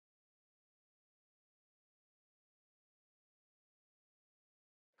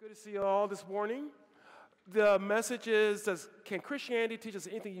Good to see you all this morning. The message is, can Christianity teach us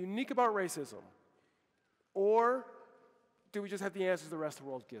anything unique about racism? Or do we just have the answers the rest of the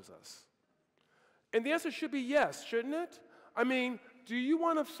world gives us? And the answer should be yes, shouldn't it? I mean, do you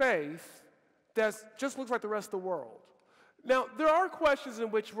want a faith that just looks like the rest of the world? Now, there are questions in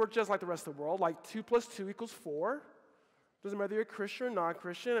which we're just like the rest of the world, like 2 + 2 = 4. Doesn't matter if you're a Christian or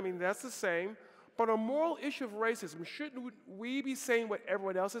non-Christian. I mean, that's the same. But on a moral issue of racism, shouldn't we be saying what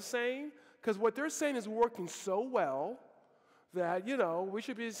everyone else is saying? Because what they're saying is working so well that, we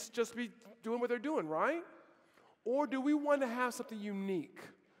should just be doing what they're doing, right? Or do we want to have something unique?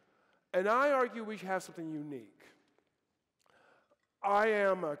 And I argue we should have something unique. I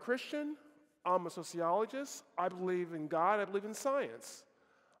am a Christian. I'm a sociologist. I believe in God. I believe in science.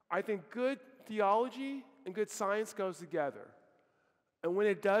 I think good theology and good science goes together. And when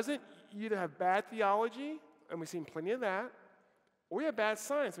it doesn't, you either have bad theology, and we've seen plenty of that, or you have bad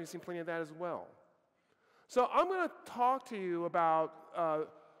science, and we've seen plenty of that as well. So I'm going to talk to you about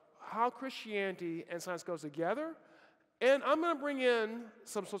how Christianity and science goes together, and I'm going to bring in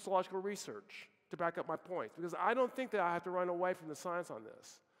some sociological research to back up my points, because I don't think that I have to run away from the science on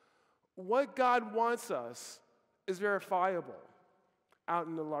this. What God wants us is verifiable out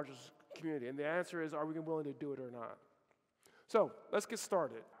in the larger community, and the answer is, are we willing to do it or not? So let's get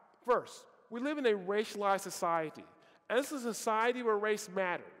started. First, we live in a racialized society, and this is a society where race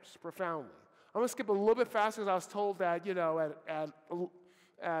matters profoundly. I'm going to skip a little bit faster because I was told that, at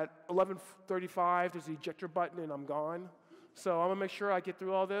 11:35 there's the ejector button and I'm gone. So I'm going to make sure I get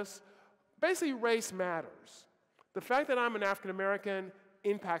through all this. Basically, race matters. The fact that I'm an African American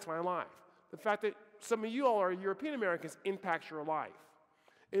impacts my life. The fact that some of you all are European Americans impacts your life.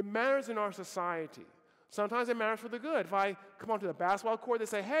 It matters in our society. Sometimes it matters for the good. If I come onto the basketball court, they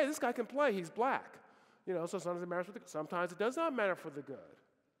say, hey, this guy can play, he's black. So sometimes it matters for the good. Sometimes it does not matter for the good.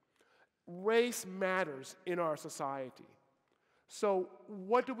 Race matters in our society. So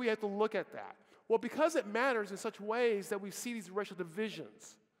what do we have to look at that? Well, because it matters in such ways that we see these racial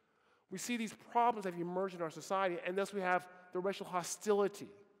divisions. We see these problems that have emerged in our society, and thus we have the racial hostility.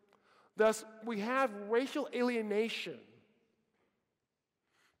 Thus, we have racial alienation.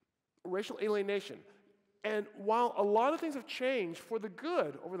 Racial alienation. And while a lot of things have changed for the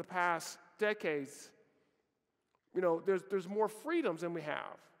good over the past decades, there's more freedoms than we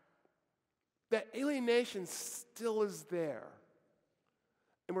have. That alienation still is there.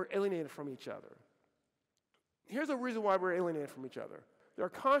 And we're alienated from each other. Here's a reason why we're alienated from each other. There are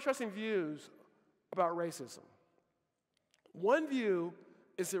contrasting views about racism. One view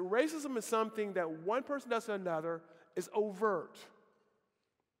is that racism is something that one person does to another is overt.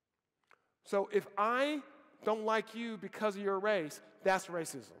 So if I don't like you because of your race, that's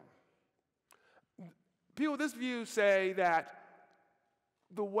racism. People with this view say that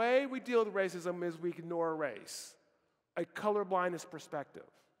the way we deal with racism is we ignore race, a colorblindness perspective.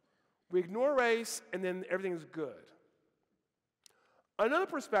 We ignore race and then everything is good. Another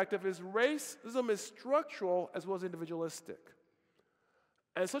perspective is racism is structural as well as individualistic.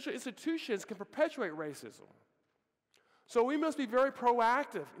 And social institutions can perpetuate racism. So we must be very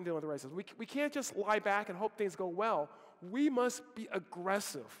proactive in dealing with racism. We can't just lie back and hope things go well. We must be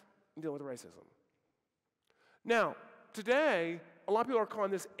aggressive in dealing with racism. Now, today, a lot of people are calling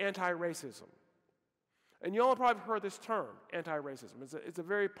this anti-racism. And you all have probably heard this term, anti-racism. It's a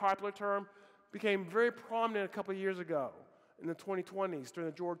very popular term, became very prominent a couple of years ago in the 2020s during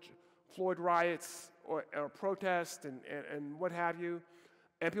the George Floyd riots or protests and what have you.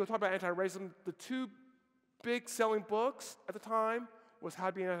 And people talk about anti-racism. The two big selling books at the time was How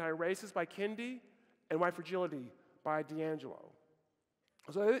to Be an Anti-Racist by Kendi and White Fragility by D'Angelo.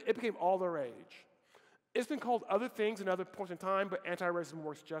 So it became all the rage. It's been called other things in other points in time, but anti-racism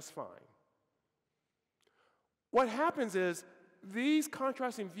works just fine. What happens is these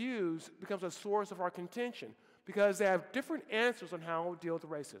contrasting views becomes a source of our contention because they have different answers on how we deal with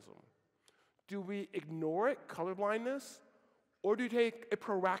racism. Do we ignore it, colorblindness, or do we take a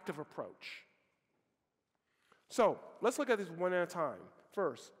proactive approach? So let's look at this one at a time.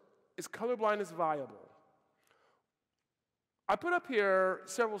 First, is colorblindness viable? I put up here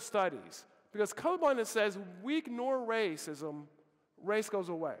several studies because colorblindness says we ignore racism, race goes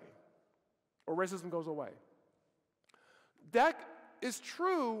away, or racism goes away. That is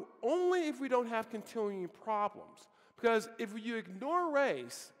true only if we don't have continuing problems. Because if you ignore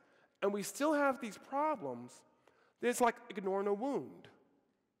race and we still have these problems, then it's like ignoring a wound.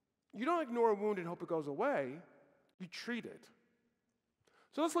 You don't ignore a wound and hope it goes away. You treat it.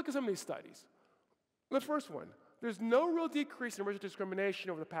 So let's look at some of these studies. The first one, there's no real decrease in racial discrimination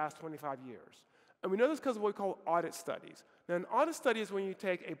over the past 25 years. And we know this because of what we call audit studies. Now, an audit study is when you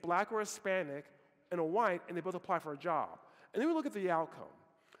take a black or a Hispanic and a white, and they both apply for a job. And then we look at the outcome.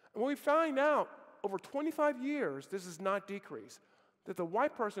 And what we find out, over 25 years, this has not decreased, that the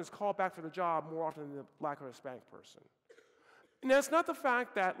white person is called back for the job more often than the black or Hispanic person. And that's not the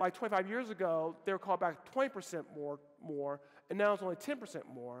fact that, like 25 years ago, they were called back 20% more, and now it's only 10%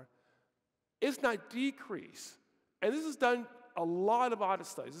 more. It's not decreased. And this is done a lot of audit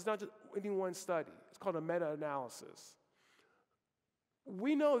studies. It's not just any one study. It's called a meta-analysis.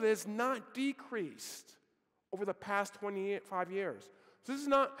 We know that it's not decreased over the past 25 years. So this is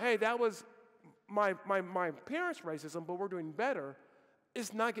not, hey, that was my parents' racism, but we're doing better.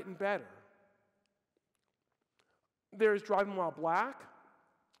 It's not getting better. There's driving while black,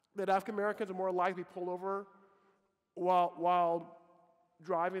 that African Americans are more likely to be pulled over while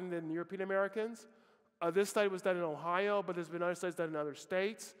driving than European Americans. This study was done in Ohio, but there's been other studies done in other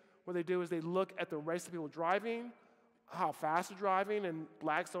states. What they do is they look at the race of people driving, how fast they're driving, and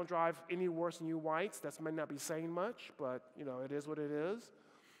blacks don't drive any worse than you whites. That might not be saying much, but it is what it is.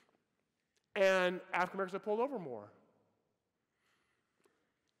 And African Americans are pulled over more.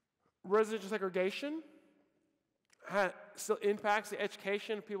 Residential segregation still impacts the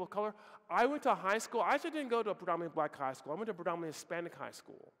education of people of color. I went to high school. I actually didn't go to a predominantly black high school. I went to a predominantly Hispanic high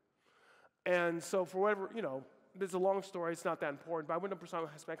school. And so for whatever, there's a long story. It's not that important, but I went to a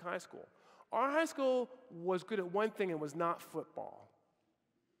predominantly Hispanic high school. Our high school was good at one thing and was not football.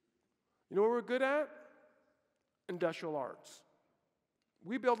 You know what we're good at? Industrial arts.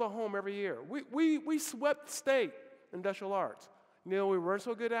 We built a home every year. We swept the state in industrial arts. You know what we weren't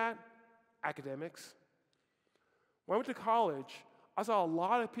so good at? Academics. When I went to college, I saw a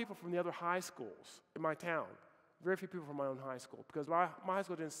lot of people from the other high schools in my town. Very few people from my own high school, because my high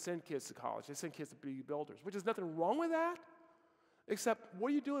school didn't send kids to college. They sent kids to be builders, which is nothing wrong with that, except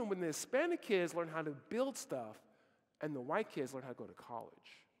what are you doing when the Hispanic kids learn how to build stuff and the white kids learn how to go to college?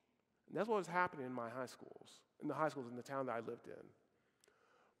 And that's what was happening in my high schools, in the high schools in the town that I lived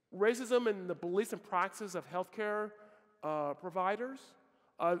in. Racism and the beliefs and practices of healthcare providers.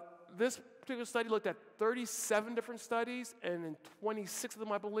 This particular study looked at 37 different studies, and in 26 of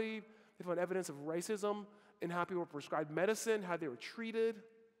them, I believe, they found evidence of racism in how people were prescribed medicine, how they were treated.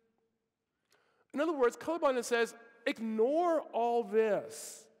 In other words, colorblindness says, ignore all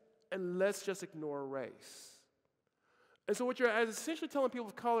this, and let's just ignore race. And so what you're essentially telling people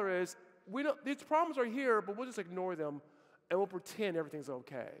of color is, these problems are here, but we'll just ignore them, and we'll pretend everything's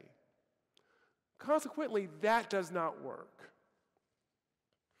okay. Consequently, that does not work.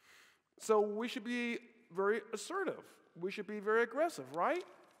 So we should be very assertive. We should be very aggressive, right?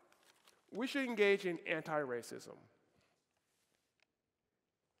 We should engage in anti-racism.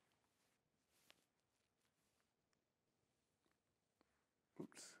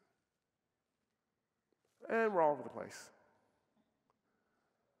 Oops. And we're all over the place.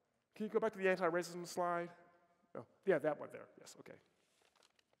 Can you go back to the anti-racism slide? Oh, yeah, that one there. Yes, okay.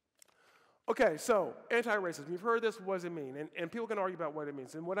 Okay, so anti-racism. You've heard this. What does it mean? And people can argue about what it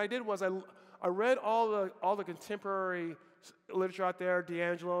means. And what I did was I read all the contemporary literature out there,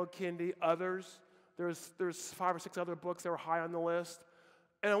 D'Angelo, Kendi, others. There's 5 or 6 other books that were high on the list.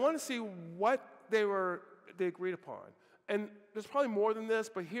 And I wanted to see what they agreed upon. And there's probably more than this,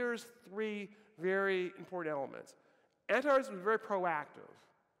 but here's 3 very important elements. Anti-racism is very proactive.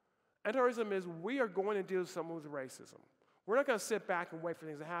 Anti-racism is we are going to deal with something with racism. We're not going to sit back and wait for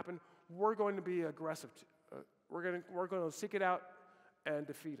things to happen. We're going to be aggressive. We're going to seek it out and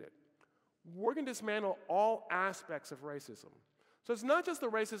defeat it. We're going to dismantle all aspects of racism. So it's not just the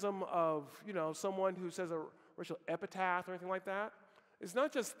racism of someone who says a racial epithet or anything like that. It's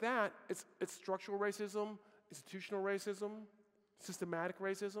not just that. It's structural racism, institutional racism, systematic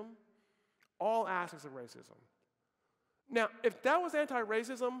racism, all aspects of racism. Now, if that was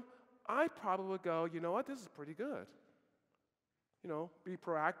anti-racism, I probably would go, you know what, this is pretty good. Be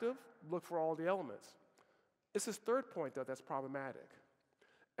proactive, look for all the elements. It's this third point, though, that's problematic.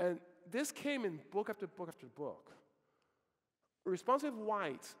 And this came in book after book after book. Responsive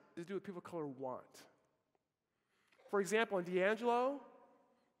whites is to do what people of color want. For example, in D'Angelo,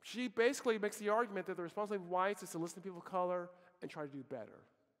 she basically makes the argument that the responsibility of whites is to listen to people of color and try to do better.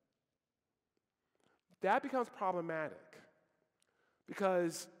 That becomes problematic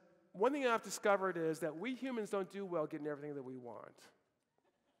because one thing I've discovered is that we humans don't do well getting everything that we want.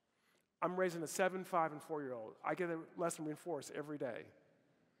 I'm raising a 7, 5, and 4-year-old. I get a lesson reinforced every day.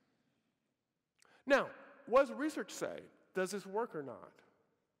 Now, what does the research say? Does this work or not?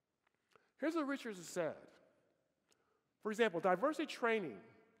 Here's what research has said. For example, diversity training.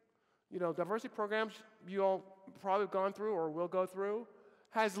 Diversity programs you all probably have gone through or will go through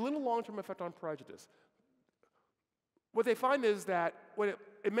has little long-term effect on prejudice. What they find is that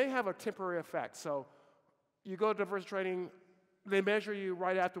it may have a temporary effect. So you go to diversity training, they measure you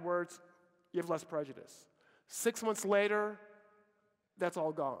right afterwards, you have less prejudice. 6 months later, that's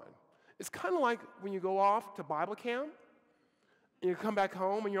all gone. It's kind of like when you go off to Bible camp, and you come back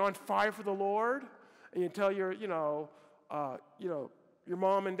home and you're on fire for the Lord, and you tell your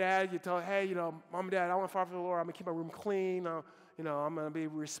mom and dad, you tell, hey, Mom and Dad, I want to fire for the Lord. I'm going to keep my room clean. I'm going to be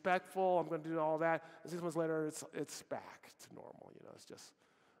respectful. I'm going to do all that. And 6 months later, it's back to normal. It's just,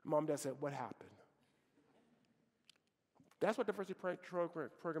 Mom and Dad said, what happened? That's what diversity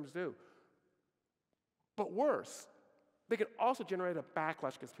programs do. But worse, they can also generate a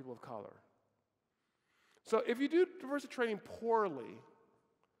backlash against people of color. So if you do diversity training poorly,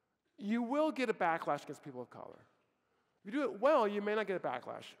 you will get a backlash against people of color. If you do it well, you may not get a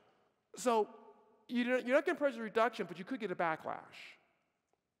backlash. So you're not getting prejudice reduction, but you could get a backlash.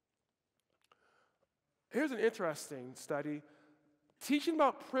 Here's an interesting study. Teaching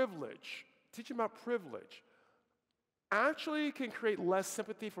about privilege actually can create less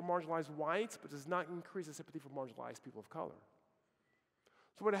sympathy for marginalized whites, but does not increase the sympathy for marginalized people of color.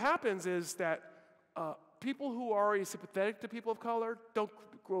 So what happens is that people who are already sympathetic to people of color don't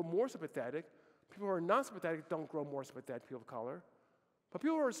grow more sympathetic. People who are not sympathetic don't grow more sympathetic to people of color. But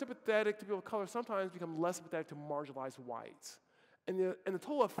people who are sympathetic to people of color sometimes become less sympathetic to marginalized whites. And the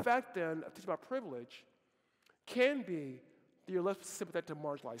total effect then of teaching about privilege can be that you're less sympathetic to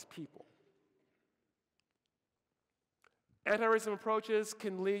marginalized people. Anti-racism approaches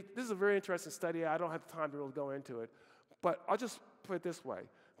can lead, this is a very interesting study, I don't have time to really go into it, but I'll just put it this way.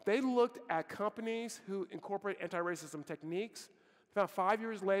 They looked at companies who incorporate anti-racism techniques. About 5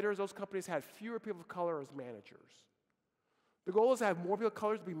 years later, those companies had fewer people of color as managers. The goal is to have more people of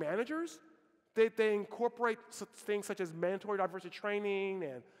color to be managers. They incorporate things such as mandatory diversity training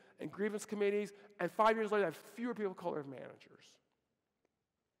and grievance committees, and 5 years later, have fewer people of color as managers.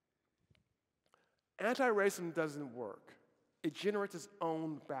 Anti-racism doesn't work. It generates its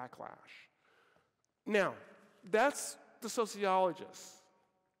own backlash. Now, that's the sociologist.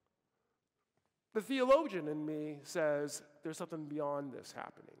 The theologian in me says there's something beyond this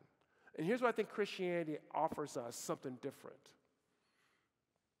happening. And here's what I think Christianity offers us, something different.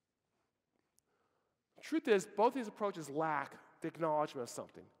 The truth is, both these approaches lack the acknowledgement of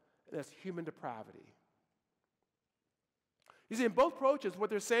something, and that's human depravity. You see, in both approaches, what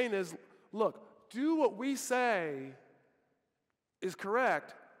they're saying is, look, do what we say is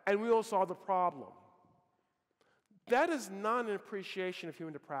correct, and we will solve the problem. That is not an appreciation of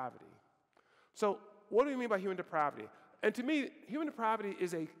human depravity. So what do we mean by human depravity? And to me, human depravity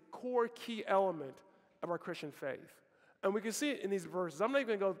is a core key element of our Christian faith. And we can see it in these verses. I'm not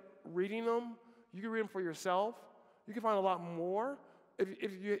even going to go reading them. You can read them for yourself. You can find a lot more.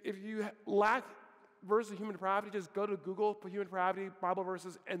 If you lack verses of human depravity, just go to Google, put human depravity, Bible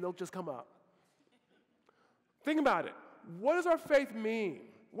verses, and they'll just come up. Think about it. What does our faith mean?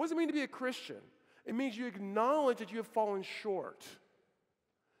 What does it mean to be a Christian? It means you acknowledge that you have fallen short.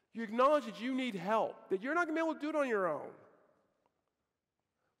 You acknowledge that you need help, that you're not going to be able to do it on your own.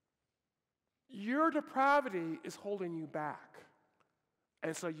 Your depravity is holding you back,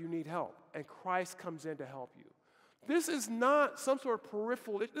 and so you need help, and Christ comes in to help you. This is not some sort of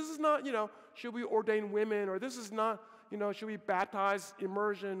peripheral, this is not, should we ordain women, or this is not, should we baptize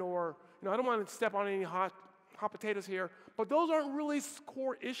immersion, or, I don't want to step on any hot potatoes here, but those aren't really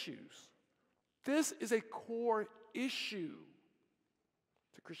core issues. This is a core issue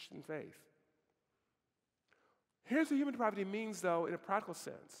to Christian faith. Here's what human depravity means, though, in a practical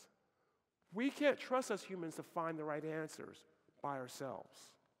sense. We can't trust as humans to find the right answers by ourselves.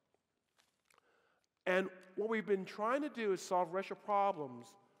 And what we've been trying to do is solve racial problems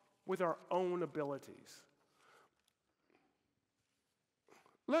with our own abilities.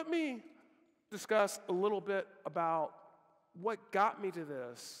 Let me discuss a little bit about what got me to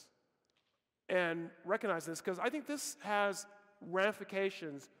this and recognize this, because I think this has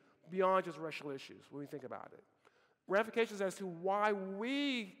ramifications beyond just racial issues when we think about it. Ramifications as to why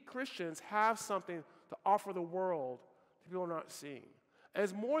we Christians have something to offer the world that people are not seeing. And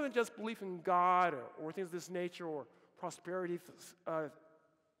it's more than just belief in God or things of this nature or prosperity,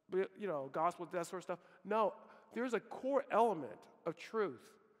 gospel, that sort of stuff. No, there's a core element of truth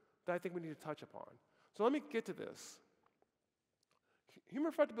that I think we need to touch upon. So let me get to this.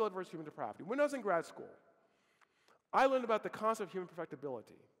 Human perfectibility versus human depravity. When I was in grad school, I learned about the concept of human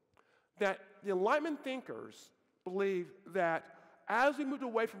perfectibility, that the Enlightenment thinkers believe that as we moved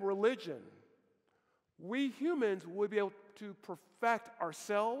away from religion, we humans would be able to perfect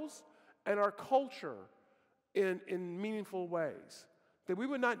ourselves and our culture in meaningful ways. that we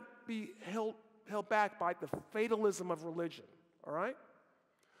would not be held back by the fatalism of religion, all right?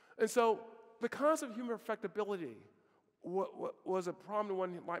 And so the concept of human perfectibility was a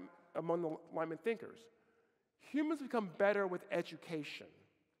prominent one among the Enlightenment thinkers. Humans become better with education.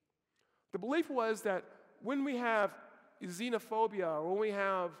 The belief was that when we have xenophobia or when we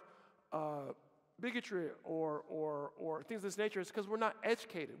have bigotry or things of this nature, it's because we're not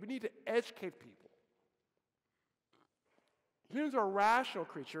educated. We need to educate people. Humans are rational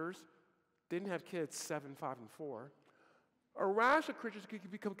creatures. They didn't have kids 7, 5, and 4. Are rational creatures can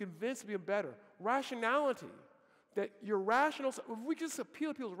become convinced to be better. Rationality, that you're rational. If we just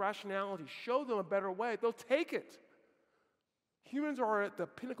appeal to people's rationality, show them a better way, they'll take it. Humans are at the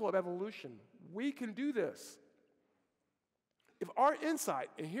pinnacle of evolution. We can do this. If our insight,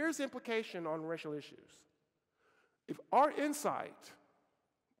 and here's the implication on racial issues, if our insight,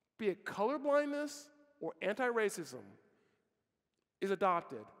 be it colorblindness or anti-racism, is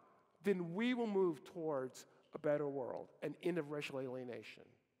adopted, then we will move towards a better world, an end of racial alienation.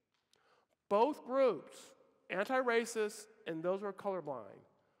 Both groups, anti-racists and those who are colorblind,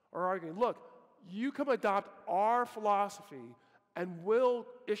 are arguing, look, you come adopt our philosophy and we'll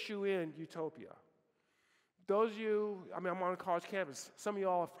issue in utopia. Those of you, I'm on a college campus, some of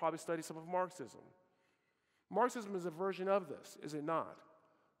y'all have probably studied some of Marxism. Marxism is a version of this, is it not?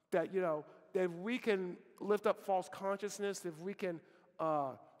 That, that if we can lift up false consciousness, if we can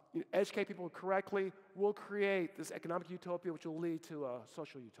educate people correctly, we'll create this economic utopia which will lead to a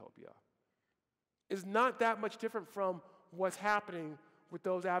social utopia. It's not that much different from what's happening with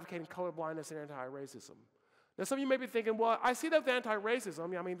those advocating colorblindness and anti-racism. Now, some of you may be thinking, well, I see that with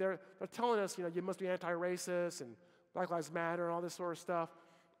anti-racism. I mean, they're telling us, you must be anti-racist and Black Lives Matter and all this sort of stuff.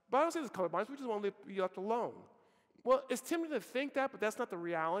 But I don't say this colorblindness. We just want to leave you left alone. Well, it's tempting to think that, but that's not the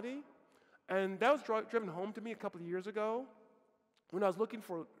reality. And that was driven home to me a couple of years ago when I was looking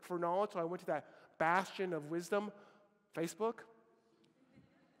for knowledge. So I went to that bastion of wisdom, Facebook.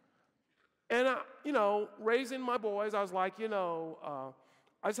 And, raising my boys, I was like,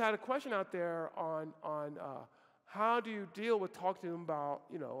 I just had a question out there on how do you deal with talking to them about,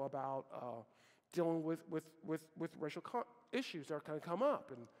 dealing with racial issues that are going to come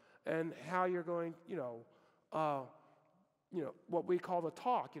up and how you're going, what we call the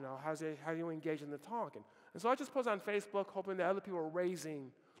talk, how do you engage in the talk? And so I just posted on Facebook hoping that other people are raising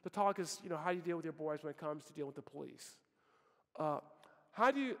the talk is, how do you deal with your boys when it comes to dealing with the police?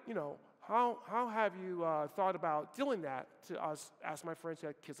 How do you, how have you thought about dealing that to us, ask my friends who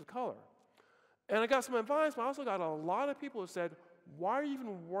had kids of color? And I got some advice, but I also got a lot of people who said, why are you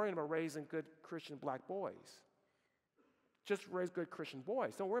even worrying about raising good Christian black boys? Just raise good Christian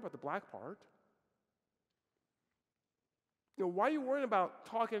boys. Don't worry about the black part. Why are you worrying about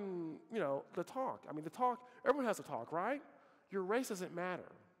talking, the talk? I mean, the talk, everyone has to talk, right? Your race doesn't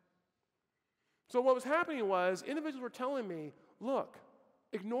matter. So what was happening was individuals were telling me, look,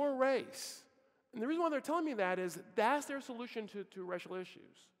 ignore race. And the reason why they're telling me that is that's their solution to racial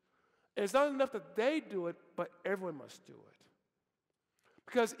issues. And it's not enough that they do it, but everyone must do it.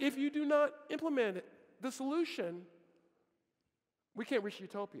 Because if you do not implement the solution, we can't reach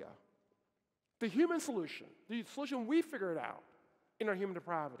utopia. The human solution, the solution we figured out in our human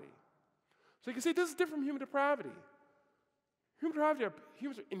depravity. So you can see this is different from human depravity. Human depravity,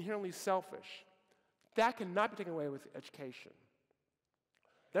 humans are inherently selfish. That cannot be taken away with education.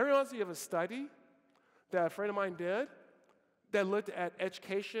 That reminds me of a study that a friend of mine did that looked at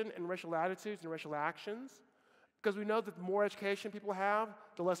education and racial attitudes and racial actions. Because we know that the more education people have,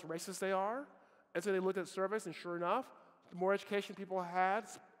 the less racist they are. And so they looked at surveys, and sure enough, the more education people had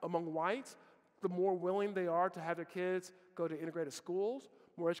among whites, the more willing they are to have their kids go to integrated schools.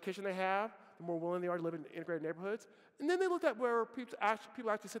 The more education they have, the more willing they are to live in integrated neighborhoods. And then they looked at where people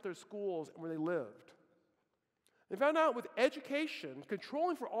actually set their schools and where they lived. They found out with education,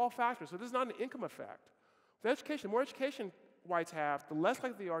 controlling for all factors, so this is not an income effect. With education, the more education whites have, the less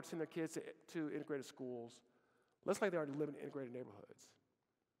likely they are to send their kids to integrated schools, less likely they are to live in integrated neighborhoods.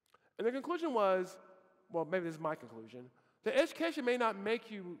 And the conclusion was, well, maybe this is my conclusion, that education may not make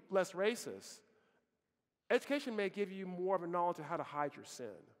you less racist. Education may give you more of a knowledge of how to hide your sin.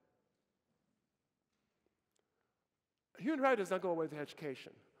 Human right does not go away with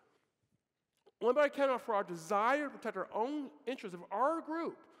education. Only by account for our desire to protect our own interests of our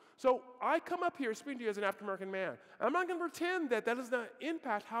group. So I come up here speaking to you as an African-American man. I'm not going to pretend that does not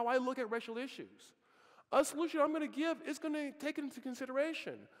impact how I look at racial issues. A solution I'm going to give is going to take into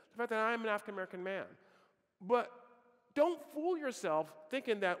consideration the fact that I am an African-American man. But don't fool yourself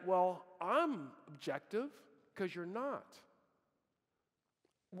thinking that, well, I'm objective, because you're not.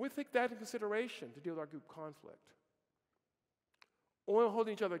 We take that into consideration to deal with our group conflict. only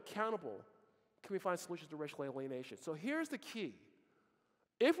holding each other accountable can we find solutions to racial alienation. So here's the key.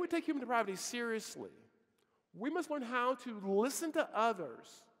 If we take human depravity seriously, we must learn how to listen to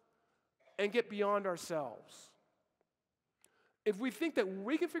others and get beyond ourselves. If we think that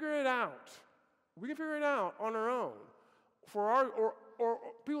we can figure it out on our own, or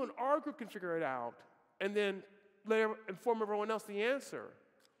people in our group can figure it out, and then later inform everyone else the answer,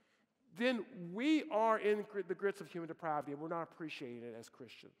 then we are in the grits of human depravity, and we're not appreciating it as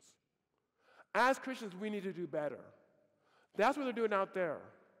Christians. As Christians, we need to do better. That's what they're doing out there.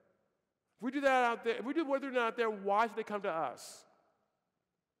 If we do that out there, if we do what they're doing out there, why should they come to us?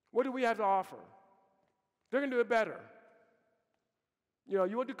 What do we have to offer? They're going to do it better. You know,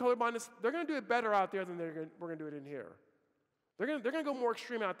 you want to do colorblindness? They're going to do it better out there than we're going to do it in here. They're going to go more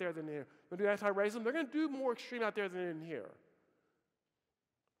extreme out there than here. We're going to do anti-racism. They're going to do more extreme out there than in here.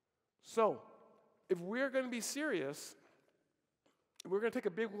 So, if we're going to be serious, we're going to take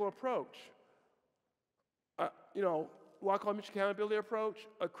a biblical approach. What I call a mutual accountability approach,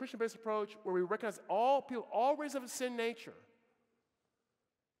 a Christian-based approach where we recognize all people, all races have a sin nature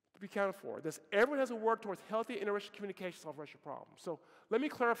to be accounted for. Everyone has to work towards healthy interracial communication to solve racial problems. So let me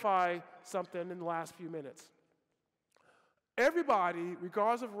clarify something in the last few minutes. Everybody,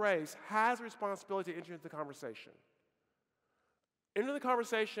 regardless of race, has a responsibility to enter into the conversation. Enter the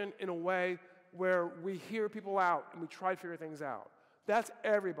conversation in a way where we hear people out and we try to figure things out. That's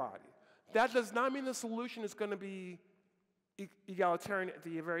everybody. That does not mean the solution is going to be egalitarian at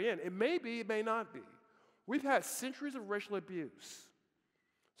the very end. It may be, it may not be. We've had centuries of racial abuse.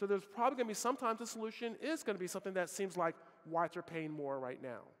 So there's probably going to be sometimes the solution is going to be something that seems like whites are paying more right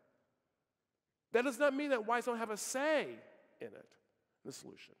now. That does not mean that whites don't have a say in it, the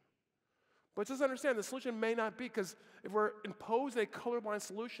solution. But just understand, the solution may not be, because if we're imposing a colorblind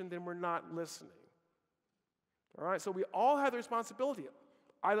solution, then we're not listening. All right, so we all have the responsibility.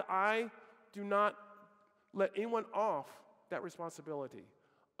 I do not let anyone off that responsibility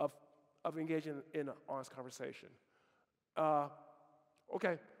of engaging in an honest conversation.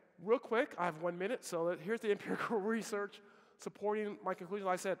 Okay, real quick, I have 1 minute, so here's the empirical research supporting my conclusion.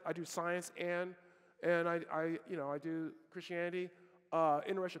 Like I said, I do science and I do Christianity.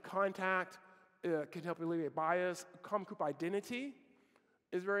 Interracial contact can help alleviate bias. Common group identity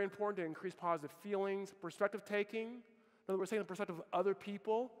is very important to increase positive feelings. Perspective taking, in other words, taking the perspective of other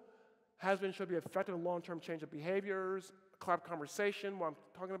people, has been shown to be effective in long-term change of behaviors. Collaborative conversation, what I'm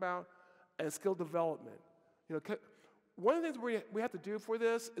talking about, and skill development. One of the things we have to do for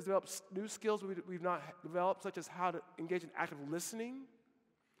this is develop new skills we've not developed, such as how to engage in active listening,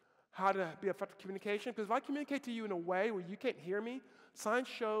 how to be effective communication. Because if I communicate to you in a way where you can't hear me, science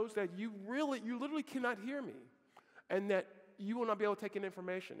shows that you literally cannot hear me, and that you will not be able to take in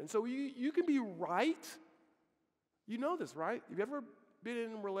information. And so you can be right. You know this, right? If you've ever been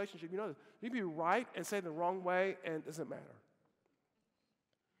in a relationship, you know this. You can be right and say it the wrong way, and it doesn't matter.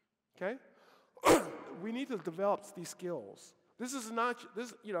 Okay? We need to develop these skills. I'm not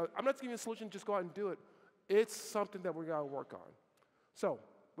giving you a solution, just go out and do it. It's something that we got to work on. So,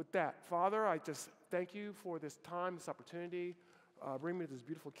 with that, Father, I just thank you for this time, this opportunity. Bring me to this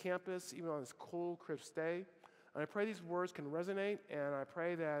beautiful campus, even on this cold, crisp day. And I pray these words can resonate, and I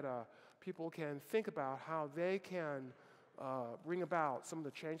pray that people can think about how they can bring about some of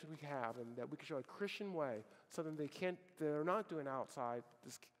the changes we have, and that we can show a Christian way, something they're not doing outside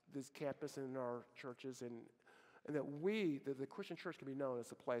this campus and in our churches, and that the Christian church can be known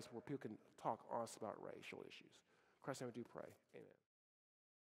as a place where people can talk honestly about racial issues. In Christ's name we do pray. Amen.